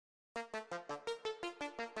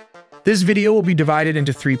This video will be divided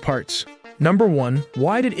into 3 parts. Number 1,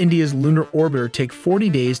 why did India's lunar orbiter take 40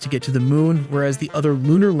 days to get to the moon, whereas the other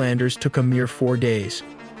lunar landers took a mere 4 days?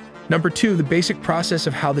 Number 2, the basic process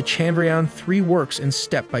of how the Chandrayaan 3 works in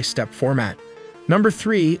step-by-step format. Number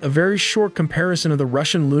 3, a very short comparison of the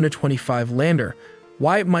Russian Luna 25 lander,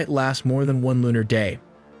 why it might last more than 1 lunar day.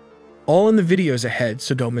 All in the videos ahead,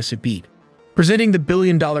 so don't miss a beat. Presenting the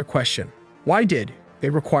billion-dollar question, why did they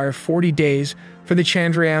require 40 days for the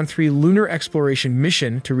Chandrayaan 3 lunar exploration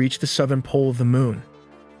mission to reach the southern pole of the moon?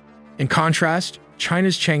 In contrast,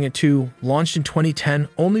 China's Chang'e 2, launched in 2010,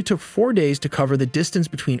 only took 4 days to cover the distance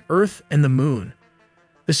between Earth and the moon.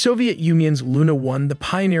 The Soviet Union's Luna 1, the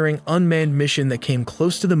pioneering unmanned mission that came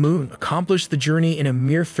close to the moon, accomplished the journey in a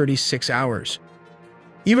mere 36 hours.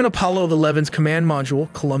 Even Apollo 11's command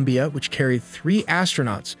module, Columbia, which carried 3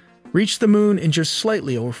 astronauts, reached the moon in just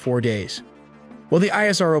slightly over 4 days. While the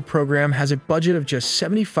ISRO program has a budget of just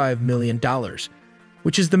 $75 million,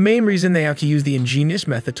 which is the main reason they have to use the ingenious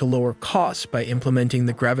method to lower costs by implementing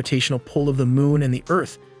the gravitational pull of the moon and the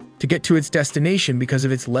Earth to get to its destination because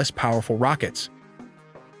of its less powerful rockets.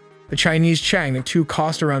 The Chinese Chang'e 2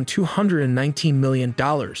 cost around $219 million.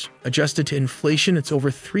 Adjusted to inflation, it's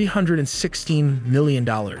over $316 million.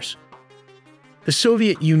 The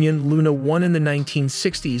Soviet Union Luna 1 in the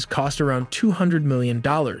 1960s cost around $200 million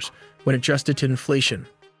when adjusted to inflation.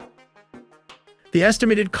 The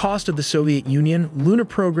estimated cost of the Soviet Union lunar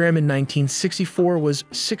program in 1964 was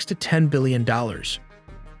 $6 to $10 billion.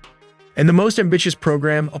 And the most ambitious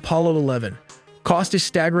program, Apollo 11, cost a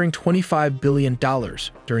staggering $25 billion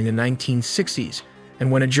during the 1960s,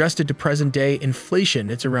 and when adjusted to present-day inflation,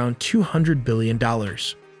 it's around $200 billion.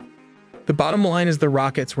 The bottom line is the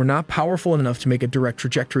rockets were not powerful enough to make a direct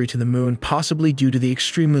trajectory to the moon, possibly due to the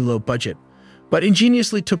extremely low budget, but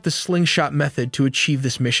ingeniously took the slingshot method to achieve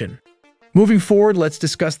this mission. Moving forward, let's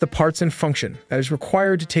discuss the parts and function that is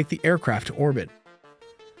required to take the aircraft to orbit.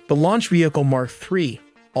 The Launch Vehicle Mark III,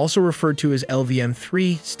 also referred to as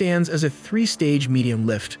LVM-3, stands as a 3-stage medium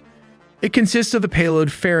lift. It consists of the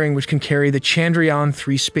payload fairing, which can carry the Chandrayaan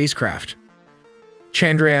 3 spacecraft.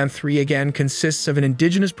 Chandrayaan 3 again consists of an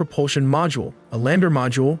indigenous propulsion module, a lander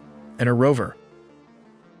module, and a rover.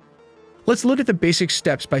 Let's look at the basic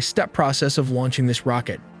step-by-step process of launching this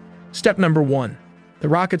rocket. Step number 1. The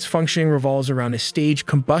rocket's functioning revolves around a staged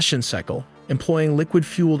combustion cycle, employing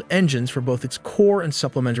liquid-fueled engines for both its core and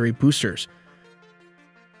supplementary boosters.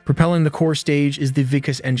 Propelling the core stage is the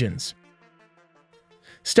Vikas engines.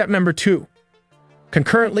 Step number 2.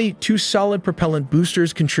 Concurrently, 2 solid propellant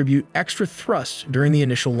boosters contribute extra thrust during the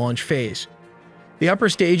initial launch phase. The upper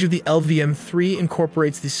stage of the LVM-3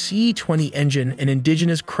 incorporates the C-20 engine, an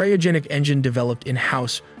indigenous cryogenic engine developed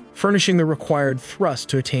in-house, furnishing the required thrust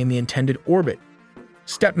to attain the intended orbit.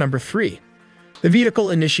 Step number 3. The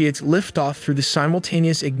vehicle initiates liftoff through the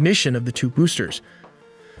simultaneous ignition of the 2 boosters.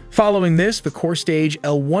 Following this, the core stage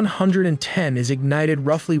L-110 is ignited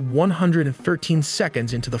roughly 113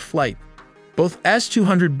 seconds into the flight. Both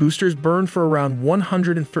S-200 boosters burn for around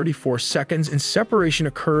 134 seconds, and separation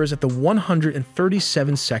occurs at the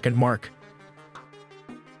 137-second mark.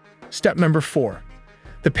 Step number 4.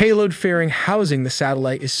 The payload fairing housing the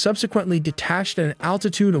satellite is subsequently detached at an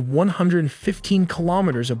altitude of 115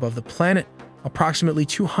 kilometers above the planet, approximately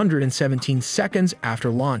 217 seconds after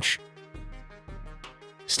launch.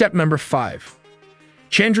 Step number 5.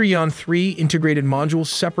 Chandrayaan 3 integrated module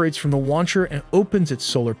separates from the launcher and opens its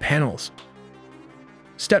solar panels.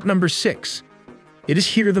 Step number 6. It is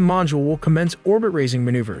here the module will commence orbit-raising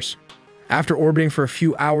maneuvers. After orbiting for a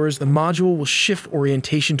few hours, the module will shift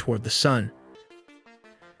orientation toward the Sun.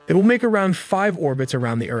 It will make around 5 orbits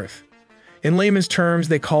around the Earth. In layman's terms,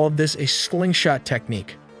 they call this a slingshot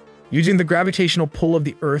technique, using the gravitational pull of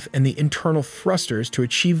the Earth and the internal thrusters to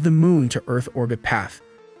achieve the Moon-to-Earth orbit path.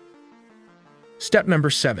 Step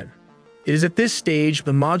number 7. It is at this stage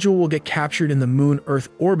the module will get captured in the Moon-Earth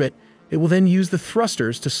orbit. It will then use the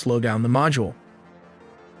thrusters to slow down the module.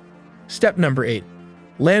 Step number 8.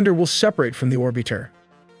 Lander will separate from the orbiter.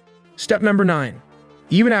 Step number 9.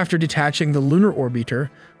 Even after detaching, the lunar orbiter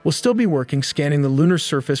will still be working, scanning the lunar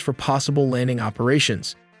surface for possible landing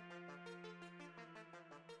operations.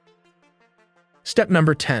 Step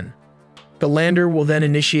number 10. The lander will then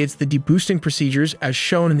initiate the deboosting procedures as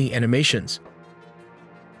shown in the animations.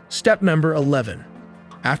 Step number 11.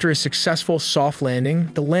 After a successful soft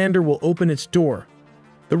landing, the lander will open its door.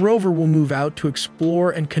 The rover will move out to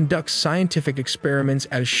explore and conduct scientific experiments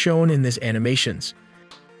as shown in these animations.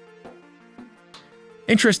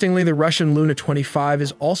 Interestingly, the Russian Luna 25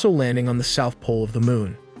 is also landing on the south pole of the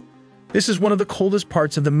moon. This is one of the coldest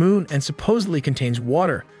parts of the moon and supposedly contains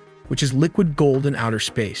water, which is liquid gold in outer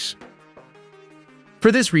space. For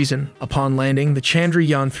this reason, upon landing, the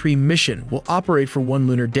Chandrayaan-3 mission will operate for 1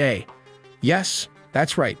 lunar day. Yes,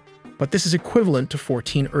 that's right, but this is equivalent to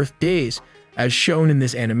 14 Earth days, as shown in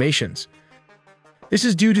these animations. This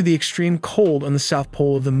is due to the extreme cold on the south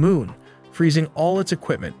pole of the moon, freezing all its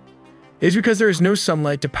equipment. It is because there is no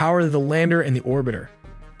sunlight to power the lander and the orbiter.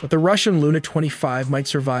 But the Russian Luna 25 might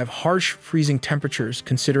survive harsh freezing temperatures,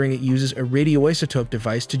 considering it uses a radioisotope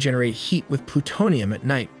device to generate heat with plutonium at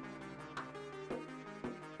night.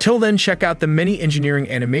 Till then, check out the many engineering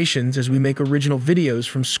animations as we make original videos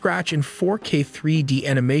from scratch in 4K 3D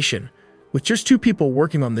animation, with just 2 people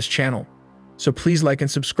working on this channel. So please like and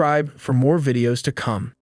subscribe for more videos to come.